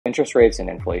interest rates and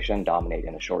inflation dominate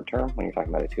in the short term when you're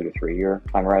talking about a 2 to 3 year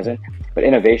time horizon, but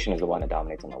innovation is the one that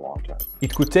dominates in the long term.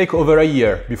 It could take over a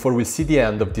year before we see the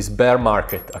end of this bear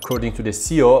market, according to the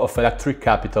CEO of Electric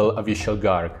Capital, Avichal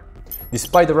Garg.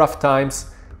 Despite the rough times,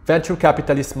 venture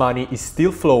capitalist money is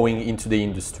still flowing into the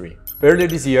industry. Earlier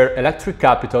this year, Electric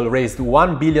Capital raised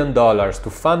 $1 billion to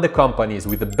fund the companies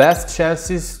with the best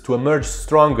chances to emerge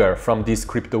stronger from this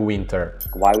crypto winter.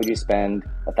 Why would you spend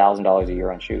 $1,000 a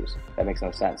year on shoes? That makes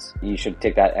no sense. You should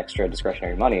take that extra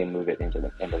discretionary money and move it into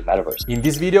the metaverse. In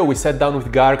this video, we sat down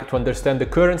with Garg to understand the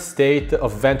current state of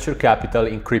venture capital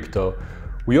in crypto.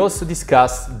 We also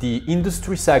discussed the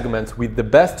industry segments with the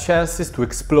best chances to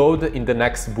explode in the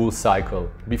next bull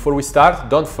cycle. Before we start,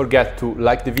 don't forget to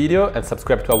like the video and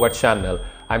subscribe to our channel.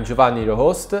 I'm Giovanni, your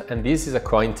host, and this is a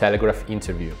Cointelegraph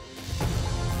interview.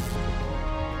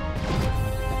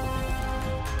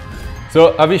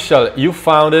 So, Avichal, you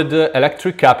founded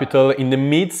Electric Capital in the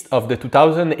midst of the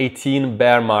 2018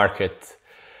 bear market.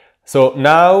 So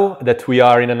now that we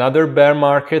are in another bear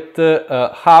market,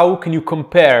 how can you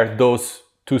compare those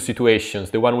two situations,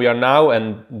 the one we are now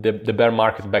and the bear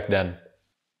market back then?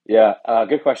 Yeah,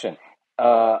 good question.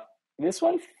 This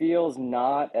one feels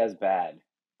not as bad,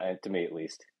 to me at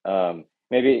least.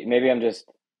 Maybe I'm just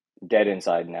dead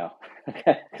inside now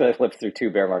because I lived through two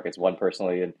bear markets, one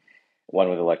personally and one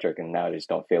with electric, and now I just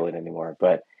don't feel it anymore.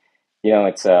 But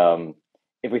it's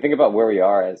if we think about where we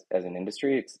are as an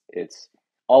industry, it's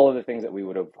all of the things that we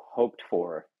would have hoped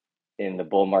for in the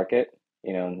bull market,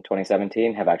 in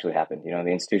 2017 have actually happened. The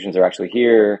institutions are actually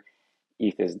here.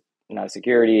 ETH is not a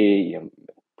security.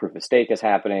 Proof of stake is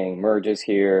happening. Merge is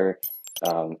here.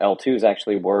 L2s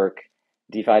actually work.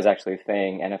 DeFi is actually a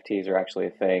thing. NFTs are actually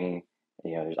a thing.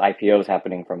 There's IPOs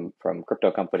happening from crypto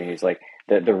companies. Like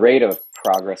the rate of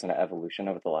progress and evolution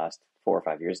over the last 4 or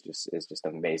 5 years is just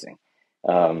amazing.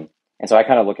 And so I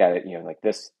kind of look at it, like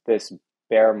this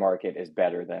bear market is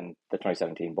better than the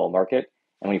 2017 bull market.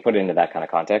 And when you put it into that kind of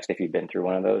context, if you've been through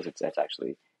one of those, it's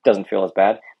actually doesn't feel as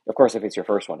bad. Of course, if it's your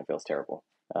first one, it feels terrible.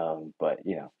 But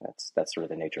that's sort of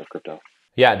the nature of crypto.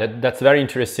 Yeah, that's very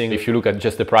interesting. If you look at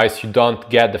just the price, you don't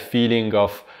get the feeling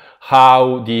of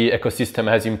how the ecosystem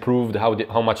has improved,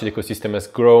 how much the ecosystem has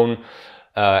grown.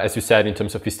 As you said, in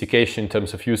terms of sophistication, in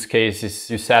terms of use cases,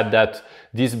 you said that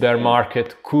this bear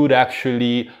market could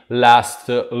actually last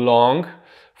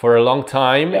for a long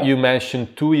time. Yeah. You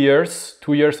mentioned 2 years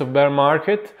of bear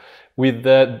market, with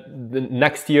the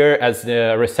next year as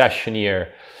a recession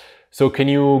year. So can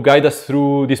you guide us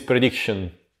through this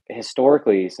prediction?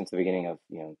 Historically, since the beginning of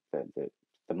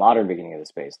the modern beginning of the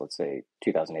space, let's say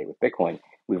 2008 with Bitcoin,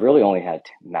 we've really only had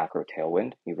macro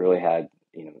tailwind. You've really had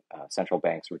central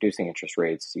banks reducing interest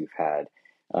rates. You've had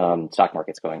stock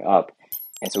markets going up.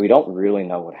 And so we don't really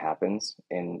know what happens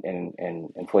in an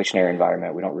inflationary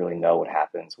environment. We don't really know what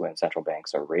happens when central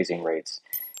banks are raising rates.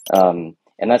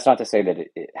 And that's not to say that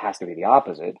it has to be the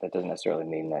opposite. That doesn't necessarily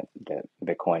mean that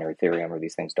Bitcoin or Ethereum or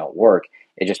these things don't work.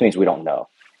 It just means we don't know.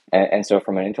 And so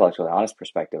from an intellectually honest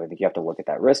perspective, I think you have to look at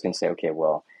that risk and say, okay,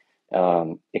 well,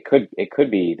 it could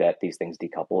be that these things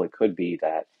decouple. It could be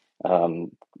that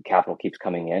capital keeps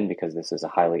coming in because this is a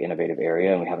highly innovative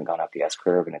area and we haven't gone up the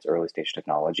S-curve and it's early stage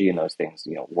technology, and those things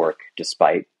work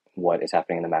despite what is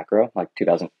happening in the macro. Like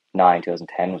 2009,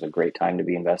 2010 was a great time to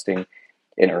be investing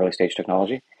in early stage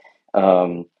technology.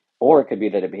 Or it could be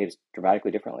that it behaves dramatically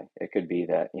differently. It could be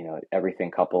that everything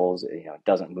couples, it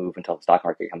doesn't move until the stock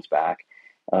market comes back.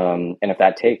 And if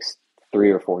that takes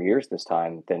 3 or 4 years this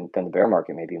time, then the bear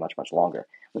market may be much, much longer.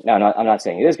 Now, I'm not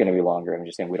saying it is going to be longer. I'm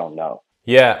just saying we don't know.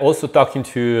 Yeah, also talking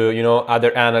to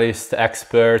other analysts,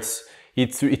 experts,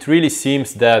 it really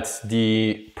seems that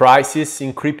the prices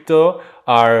in crypto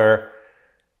are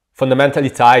fundamentally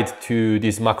tied to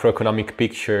this macroeconomic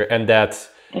picture, and that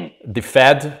the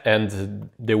Fed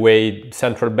and the way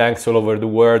central banks all over the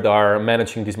world are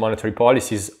managing these monetary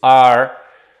policies are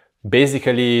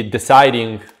basically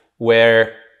deciding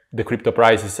where the crypto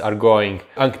prices are going.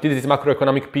 Until this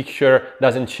macroeconomic picture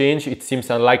doesn't change, it seems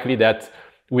unlikely that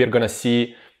we are going to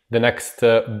see the next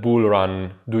bull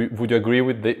run. Would you agree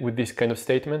with this kind of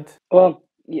statement? Well,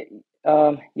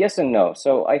 yes and no.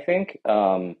 So I think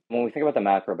when we think about the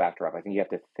macro backdrop, I think you have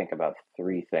to think about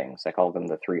 3 things. I call them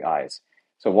the 3 I's.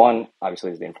 So one,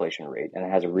 obviously, is the inflation rate, and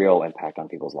it has a real impact on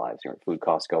people's lives. Food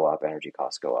costs go up, energy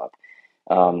costs go up.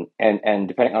 And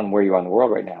depending on where you are in the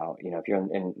world right now, if you're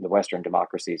in the Western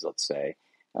democracies, let's say,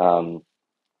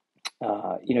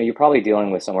 you're probably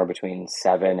dealing with somewhere between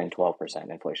 7 and 12%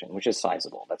 inflation, which is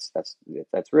sizable. That's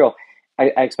real.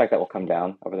 I expect that will come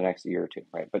down over the next year or two,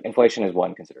 right? But inflation is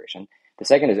one consideration. The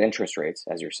second is interest rates,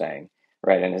 as you're saying.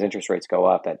 right? And as interest rates go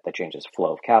up, that changes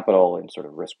flow of capital and sort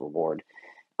of risk reward.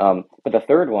 But the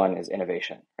third one is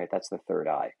innovation, right? That's the third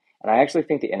I. And I actually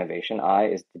think the innovation I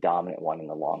is the dominant one in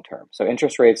the long term. So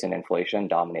interest rates and inflation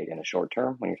dominate in the short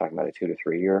term when you're talking about a 2 to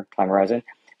 3 year time horizon,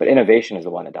 but innovation is the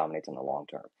one that dominates in the long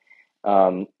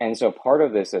term. And so part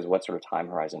of this is what sort of time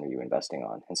horizon are you investing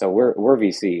on? And so we're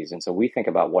VCs, and so we think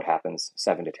about what happens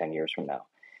 7 to 10 years from now.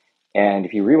 And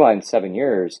if you rewind 7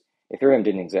 years, Ethereum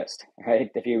didn't exist,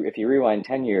 right? If you rewind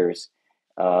 10 years,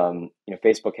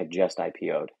 Facebook had just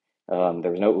IPO'd.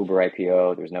 There was no Uber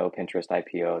IPO, there's no Pinterest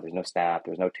IPO, there's no Snap,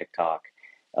 there's no TikTok.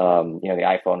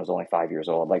 The iPhone was only 5 years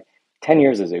old. Like 10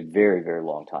 years is a very, very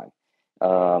long time.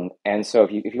 And so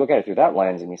if you look at it through that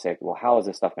lens and you say, well, how is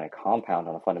this stuff going to compound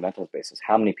on a fundamentals basis?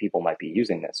 How many people might be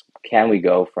using this? Can we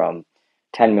go from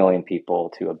 10 million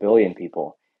people to a billion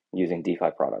people using DeFi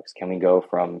products? Can we go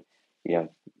from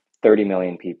 30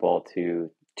 million people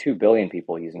to 2 billion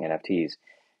people using NFTs?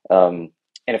 And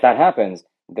if that happens,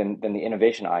 then the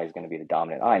innovation eye is going to be the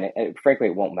dominant eye. And frankly,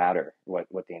 it won't matter what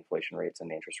the inflation rates and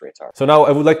the interest rates are. So now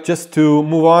I would like just to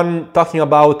move on talking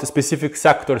about specific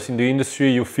sectors in the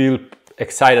industry you feel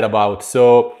excited about.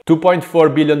 So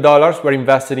 $2.4 billion were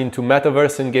invested into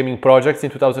metaverse and gaming projects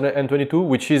in 2022,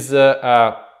 which is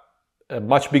a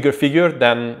much bigger figure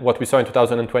than what we saw in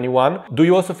 2021. Do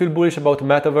you also feel bullish about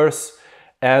metaverse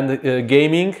and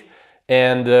gaming?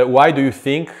 And why do you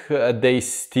think they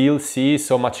still see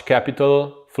so much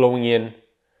capital flowing in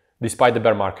despite the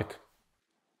bear market?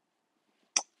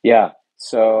 Yeah,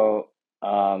 so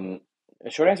the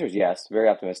short answer is yes. Very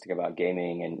optimistic about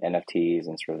gaming and NFTs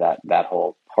and sort of that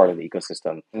whole part of the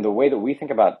ecosystem. And the way that we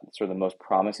think about sort of the most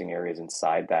promising areas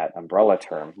inside that umbrella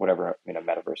term, whatever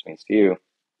metaverse means to you,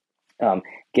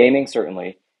 gaming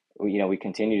certainly. We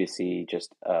continue to see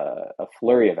just a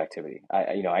flurry of activity.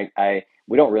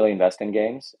 We don't really invest in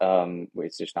games.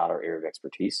 It's just not our area of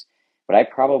expertise. But I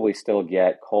probably still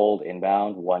get cold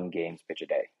inbound 1 games pitch a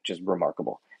day, which is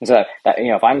remarkable. And so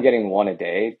if I'm getting 1 a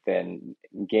day, then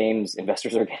games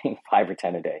investors are getting 5 or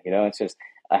 10 a day. It's just,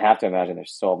 I have to imagine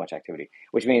there's so much activity,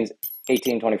 which means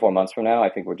 18, 24 months from now, I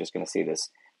think we're just going to see this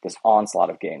onslaught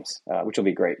of games, which will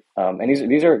be great. And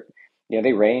these are,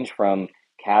 they range from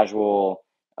casual,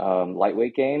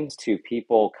 lightweight games to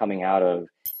people coming out of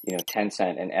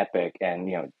Tencent and Epic and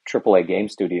AAA game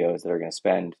studios that are going to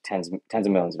spend tens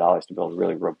of millions of dollars to build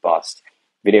really robust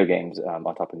video games on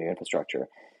top of new infrastructure.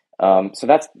 So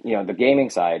that's the gaming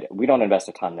side. We don't invest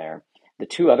a ton there. The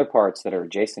 2 other parts that are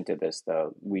adjacent to this,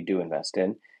 though, we do invest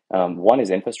in. One is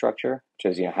infrastructure,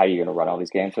 which is how are you going to run all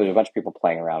these games. So there's a bunch of people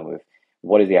playing around with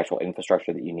what is the actual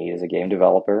infrastructure that you need as a game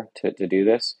developer to do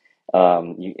this.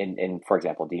 For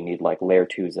example, do you need like layer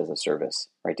 2s as a service,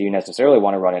 right? Do you necessarily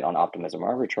want to run it on Optimism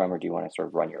or Arbitrum, or do you want to sort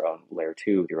of run your own layer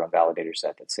 2 with your own validator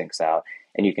set that syncs out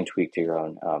and you can tweak to your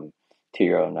own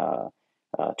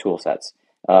tool sets,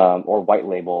 or white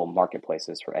label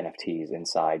marketplaces for NFTs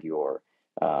inside your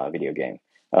video game.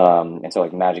 And so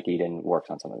like Magic Eden works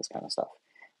on some of this kind of stuff.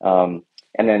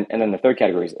 And then the third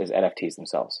category is NFTs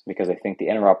themselves, because I think the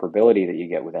interoperability that you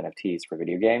get with NFTs for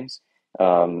video games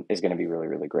is going to be really,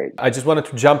 really great. I just wanted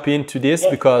to jump into this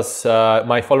because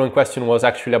my following question was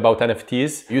actually about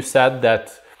NFTs. You said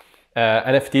that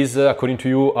NFTs, according to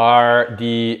you, are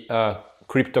the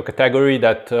crypto category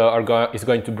that is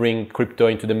going to bring crypto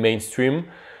into the mainstream.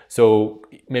 So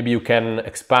maybe you can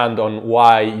expand on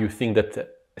why you think that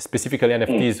specifically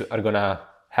NFTs are going to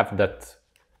have that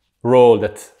role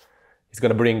that is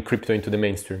going to bring crypto into the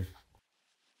mainstream.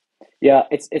 Yeah,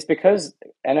 it's because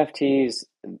NFTs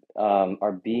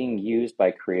are being used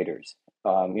by creators.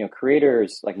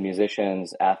 Creators like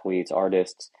musicians, athletes,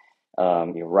 artists,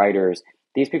 writers.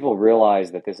 These people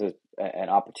realize that this is an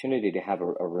opportunity to have a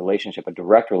relationship, a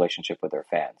direct relationship with their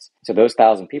fans. So those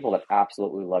 1,000 people that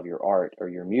absolutely love your art or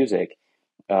your music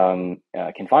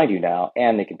can find you now,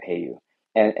 and they can pay you.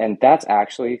 And that's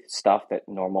actually stuff that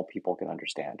normal people can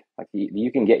understand. Like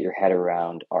you can get your head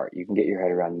around art, you can get your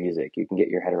head around music, you can get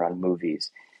your head around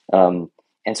movies.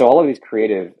 And so all of these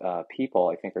creative people,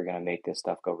 I think, are going to make this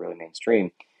stuff go really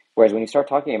mainstream. Whereas when you start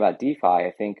talking about DeFi,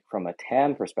 I think from a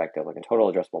TAM perspective, like a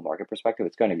total addressable market perspective,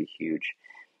 it's going to be huge.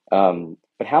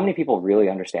 But how many people really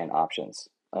understand options,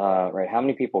 right? How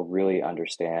many people really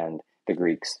understand the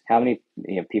Greeks? How many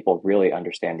people really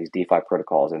understand these DeFi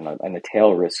protocols and the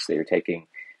tail risks that you're taking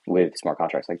with smart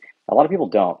contracts? Like a lot of people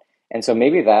don't. And so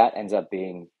maybe that ends up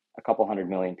being a couple 100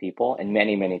 million people and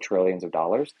many, many trillions of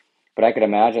dollars. But I could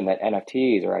imagine that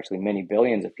NFTs are actually many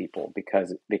billions of people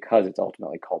because it's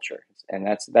ultimately culture. And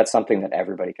that's something that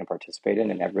everybody can participate in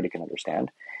and everybody can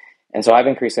understand. And so I've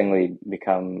increasingly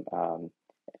become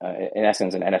in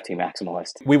essence, an NFT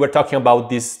maximalist. We were talking about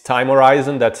this time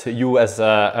horizon that you as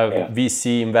a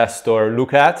VC investor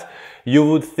look at. You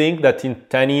would think that in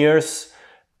 10 years,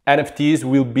 NFTs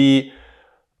will be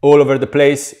all over the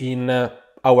place in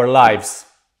our lives.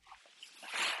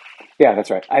 Yeah,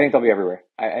 that's right. I think they'll be everywhere.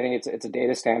 I think it's a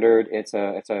data standard. It's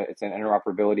an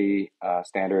interoperability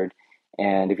standard.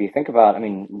 And if you think about, I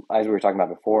mean, as we were talking about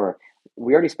before,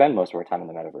 we already spend most of our time in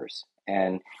the metaverse,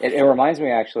 and it reminds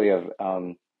me actually of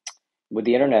with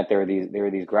the internet. There were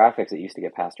these graphics that used to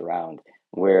get passed around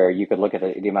where you could look at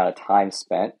the amount of time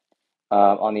spent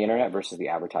on the internet versus the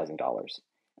advertising dollars,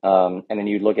 and then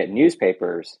you'd look at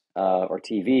newspapers or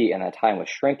TV, and that time was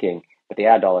shrinking, but the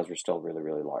ad dollars were still really,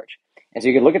 really large. And so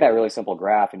you could look at that really simple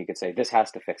graph and you could say, this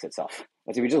has to fix itself.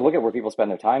 And so if you just look at where people spend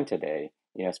their time today,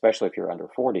 especially if you're under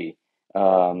 40,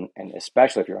 and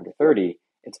especially if you're under 30,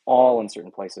 it's all in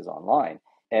certain places online.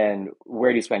 And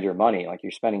where do you spend your money? Like,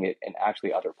 you're spending it in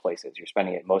actually other places. You're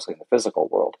spending it mostly in the physical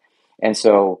world. And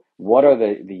so what are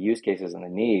the use cases and the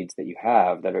needs that you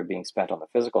have that are being spent on the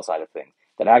physical side of things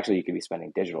that actually you could be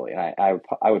spending digitally? And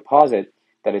I would posit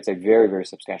that it's a very, very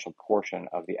substantial portion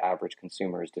of the average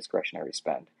consumer's discretionary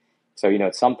spend. So,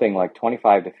 it's something like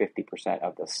 25 to 50%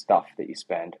 of the stuff that you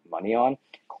spend money on: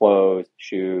 clothes,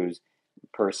 shoes,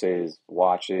 purses,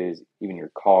 watches, even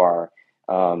your car.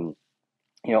 A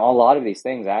lot of these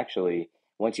things actually,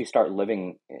 once you start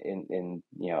living in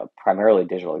primarily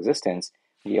digital existence,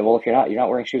 well, if you're not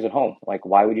wearing shoes at home, like,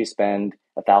 why would you spend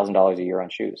 $1,000 a year on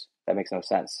shoes? That makes no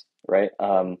sense, right?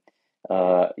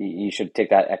 You should take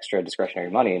that extra discretionary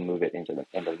money and move it into the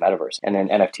metaverse. And then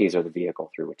NFTs are the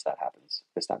vehicle through which that happens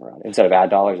this time around. Instead of ad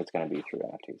dollars, it's going to be through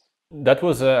NFTs. That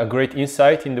was a great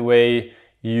insight in the way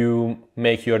you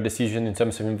make your decision in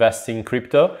terms of investing in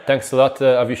crypto. Thanks a lot,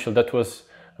 Avichal. That was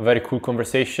a very cool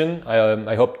conversation.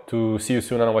 I hope to see you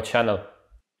soon on our channel.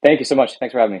 Thank you so much.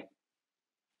 Thanks for having me.